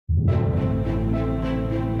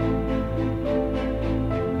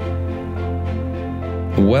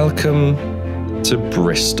Welcome to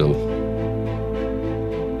Bristol.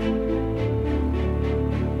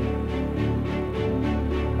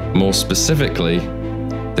 More specifically,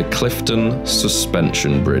 the Clifton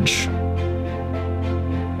Suspension Bridge.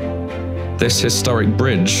 This historic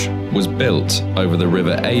bridge was built over the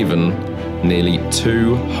River Avon nearly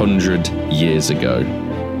 200 years ago.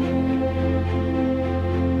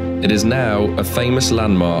 It is now a famous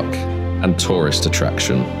landmark and tourist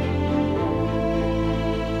attraction.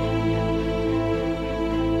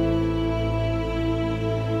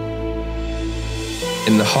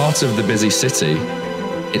 In the heart of the busy city,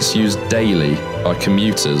 it's used daily by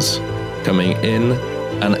commuters coming in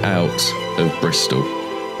and out of Bristol.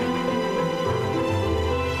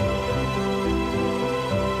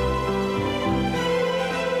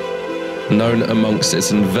 Known amongst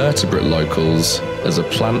its invertebrate locals as a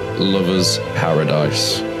plant lover's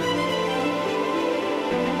paradise.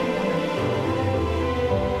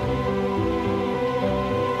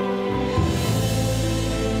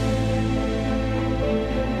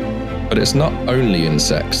 But it's not only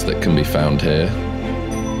insects that can be found here.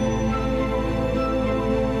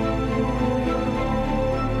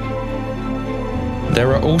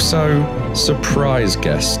 There are also surprise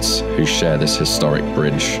guests who share this historic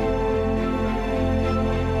bridge.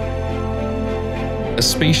 A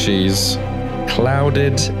species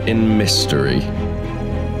clouded in mystery.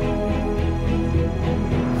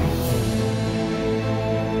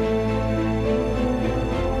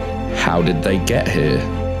 How did they get here?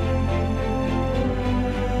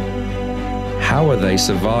 How are they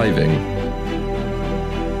surviving?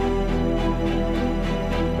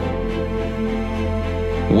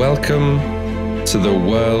 Welcome to the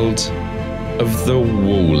world of the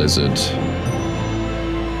wall lizard.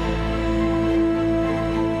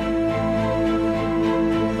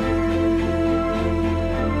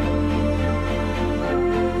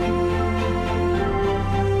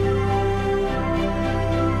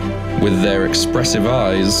 With their expressive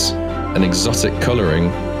eyes and exotic colouring,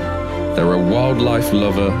 they're a wildlife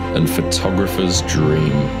lover and photographer's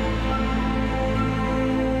dream.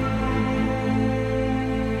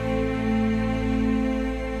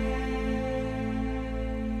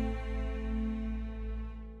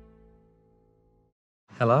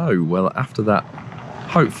 Hello, well, after that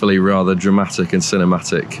hopefully rather dramatic and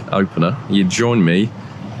cinematic opener, you join me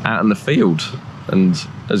out in the field. And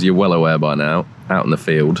as you're well aware by now, out in the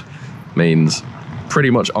field means pretty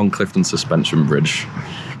much on Clifton Suspension Bridge.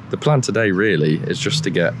 The plan today really is just to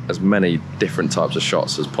get as many different types of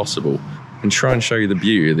shots as possible and try and show you the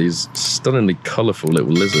beauty of these stunningly colourful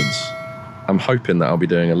little lizards. I'm hoping that I'll be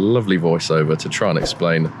doing a lovely voiceover to try and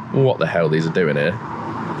explain what the hell these are doing here,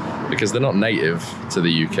 because they're not native to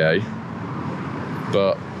the UK,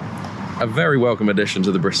 but a very welcome addition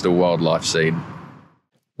to the Bristol wildlife scene.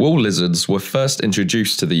 Wall lizards were first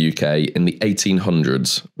introduced to the UK in the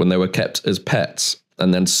 1800s when they were kept as pets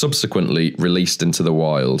and then subsequently released into the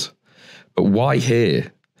wild. But why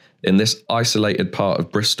here, in this isolated part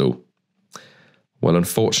of Bristol? Well,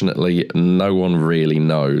 unfortunately, no one really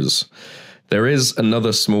knows. There is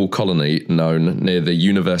another small colony known near the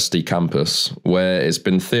university campus where it's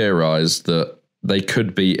been theorised that they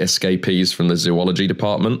could be escapees from the zoology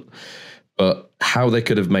department, but how they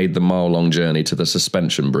could have made the mile-long journey to the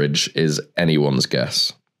suspension bridge is anyone's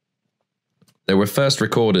guess. They were first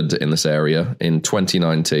recorded in this area in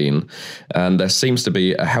 2019, and there seems to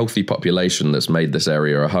be a healthy population that's made this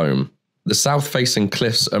area a home. The south-facing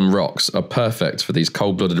cliffs and rocks are perfect for these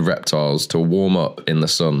cold-blooded reptiles to warm up in the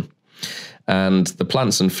sun, and the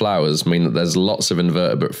plants and flowers mean that there's lots of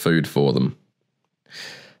invertebrate food for them.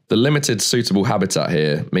 The limited suitable habitat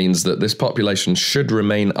here means that this population should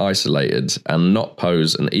remain isolated and not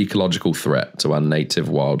pose an ecological threat to our native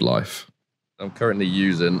wildlife. I'm currently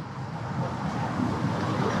using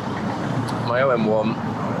my OM-1,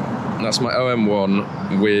 and that's my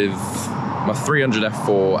OM-1 with my 300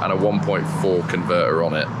 f4 and a 1.4 converter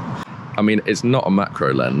on it. I mean, it's not a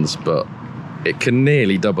macro lens, but it can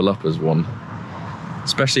nearly double up as one,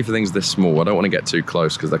 especially for things this small. I don't want to get too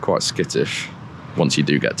close because they're quite skittish once you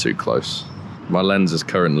do get too close. My lens is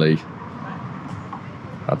currently,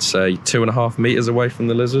 I'd say, 2.5 meters away from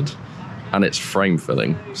the lizard, and it's frame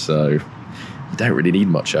filling, so you don't really need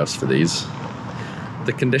much else for these.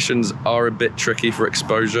 The conditions are a bit tricky for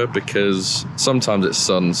exposure because sometimes it's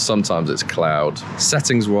sun, sometimes it's cloud.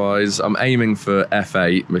 Settings wise, I'm aiming for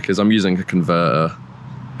f8 because I'm using a converter.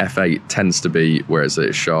 f8 tends to be where it's at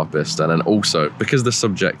its sharpest, and then also because the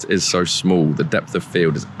subject is so small, the depth of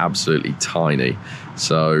field is absolutely tiny.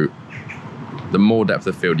 So the more depth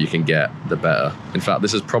of field you can get, the better. In fact,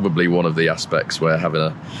 this is probably one of the aspects where having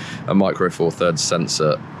a micro four thirds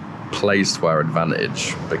sensor plays to our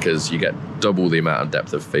advantage, because you get double the amount of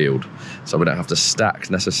depth of field. So we don't have to stack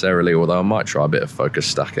necessarily, although I might try a bit of focus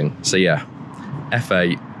stacking. So yeah,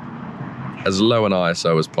 f8, as low an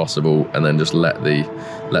ISO as possible, and then just let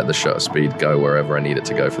the shutter speed go wherever I need it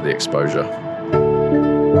to go for the exposure.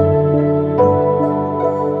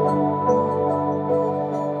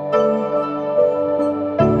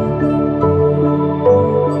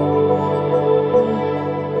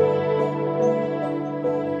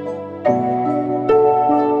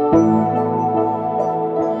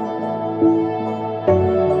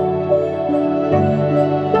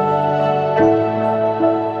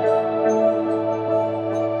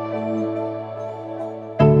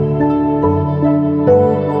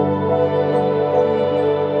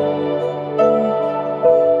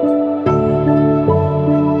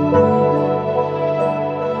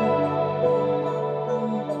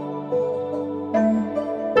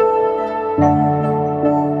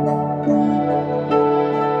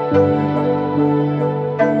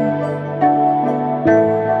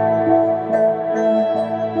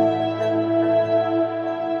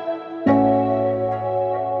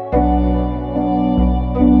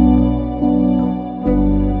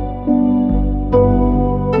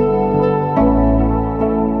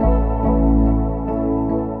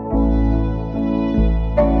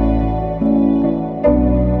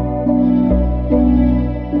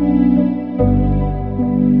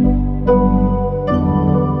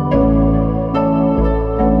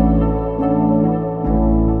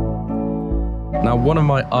 Now, one of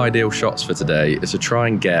my ideal shots for today is to try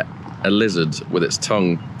and get a lizard with its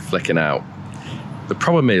tongue flicking out. The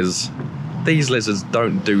problem is, these lizards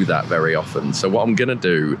don't do that very often, so what I'm going to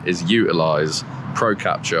do is utilise Pro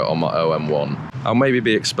Capture on my OM-1. I'll maybe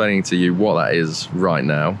be explaining to you what that is right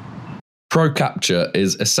now. Pro Capture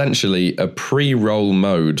is essentially a pre-roll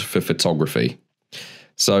mode for photography.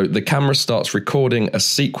 So the camera starts recording a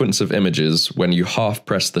sequence of images when you half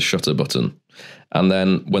press the shutter button. And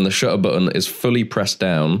then when the shutter button is fully pressed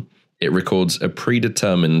down, it records a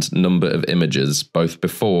predetermined number of images both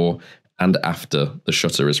before and after the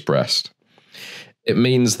shutter is pressed. It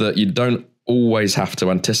means that you don't always have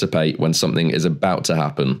to anticipate when something is about to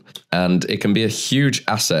happen, and it can be a huge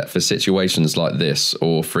asset for situations like this,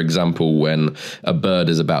 or for example when a bird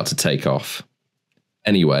is about to take off.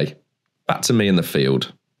 Anyway, back to me in the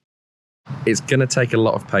field. It's going to take a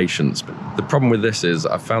lot of patience, but the problem with this is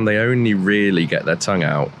I found they only really get their tongue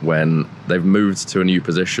out when they've moved to a new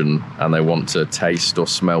position and they want to taste or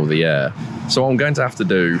smell the air. So what I'm going to have to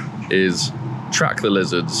do is track the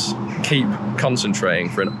lizards, keep concentrating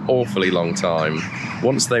for an awfully long time.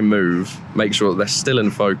 Once they move, make sure that they're still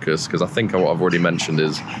in focus, because I think what I've already mentioned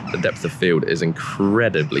is the depth of field is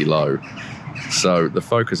incredibly low. So the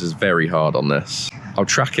focus is very hard on this. I'll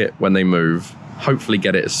track it when they move, hopefully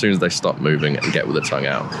get it as soon as they stop moving and get with the tongue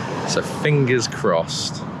out. So fingers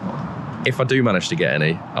crossed. If I do manage to get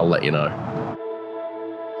any, I'll let you know.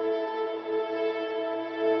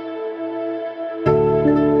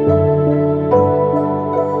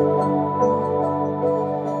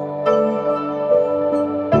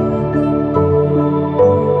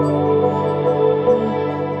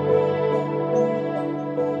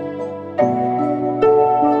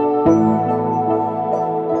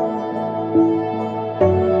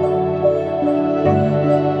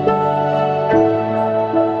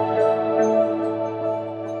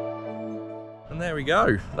 There we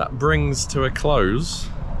go. That brings to a close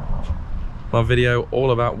my video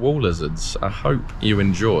all about wall lizards. I hope you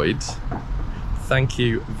enjoyed. Thank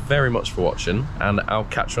you very much for watching, and I'll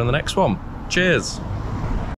catch you on the next one. Cheers.